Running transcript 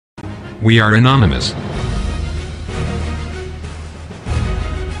We are anonymous.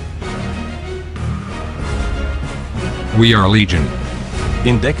 We are Legion.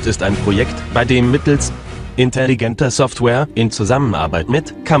 INDECT ist ein Projekt, bei dem mittels intelligenter Software in Zusammenarbeit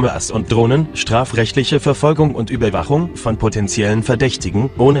mit Kameras und Drohnen strafrechtliche Verfolgung und Überwachung von potenziellen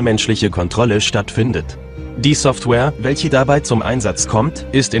Verdächtigen ohne menschliche Kontrolle stattfindet. Die Software, welche dabei zum Einsatz kommt,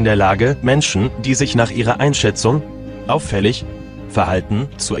 ist in der Lage, Menschen, die sich nach ihrer Einschätzung auffällig verhalten,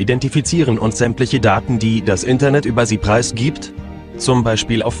 zu identifizieren und sämtliche Daten, die das Internet über sie preisgibt, zum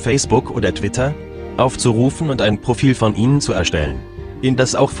Beispiel auf Facebook oder Twitter, aufzurufen und ein Profil von ihnen zu erstellen, in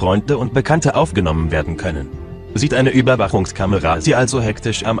das auch Freunde und Bekannte aufgenommen werden können. Sieht eine Überwachungskamera Sie also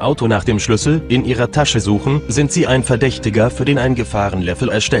hektisch am Auto nach dem Schlüssel in Ihrer Tasche suchen, sind Sie ein Verdächtiger, für den ein Gefahrenlevel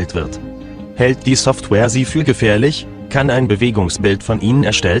erstellt wird. Hält die Software Sie für gefährlich, kann ein Bewegungsbild von Ihnen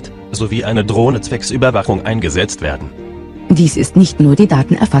erstellt, sowie eine Drohne zwecks Überwachung eingesetzt werden. Dies ist nicht nur die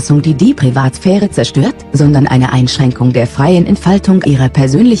Datenerfassung, die die Privatsphäre zerstört, sondern eine Einschränkung der freien Entfaltung Ihrer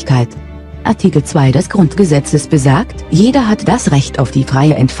Persönlichkeit. Artikel 2 des Grundgesetzes besagt, jeder hat das Recht auf die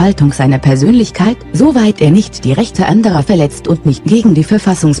freie Entfaltung seiner Persönlichkeit, soweit er nicht die Rechte anderer verletzt und nicht gegen die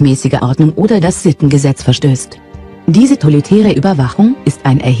verfassungsmäßige Ordnung oder das Sittengesetz verstößt. Diese totalitäre Überwachung ist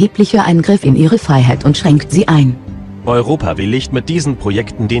ein erheblicher Eingriff in ihre Freiheit und schränkt sie ein. Europa willigt mit diesen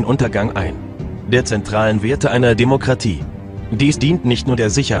Projekten den Untergang ein der zentralen Werte einer Demokratie. Dies dient nicht nur der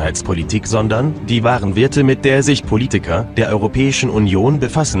Sicherheitspolitik, sondern die wahren Werte, mit der sich Politiker der Europäischen Union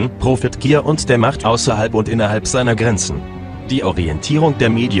befassen, Profitgier und der Macht außerhalb und innerhalb seiner Grenzen. Die Orientierung der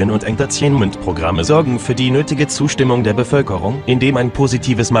Medien- und Entertainment-Programme sorgen für die nötige Zustimmung der Bevölkerung, indem ein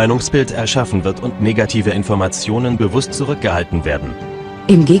positives Meinungsbild erschaffen wird und negative Informationen bewusst zurückgehalten werden.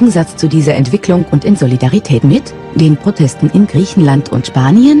 Im Gegensatz zu dieser Entwicklung und in Solidarität mit den Protesten in Griechenland und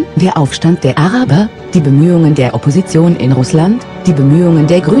Spanien, der Aufstand der Araber, die Bemühungen der Opposition in Rußland, die Bemühungen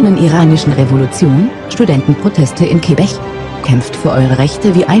der grünen iranischen Revolution, Studentenproteste in Quebec. Kämpft für eure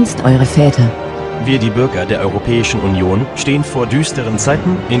Rechte wie einst eure Väter. Wir, die Bürger der Europäischen Union, stehen vor düsteren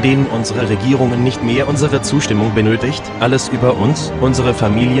Zeiten, in denen unsere Regierungen nicht mehr unsere Zustimmung benötigt, alles über uns, unsere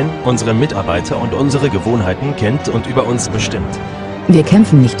Familien, unsere Mitarbeiter und unsere Gewohnheiten kennt und über uns bestimmt. Wir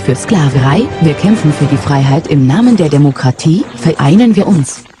kämpfen nicht für Sklaverei, wir kämpfen für die Freiheit im Namen der Demokratie, vereinen wir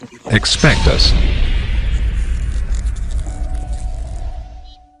uns. Expect us.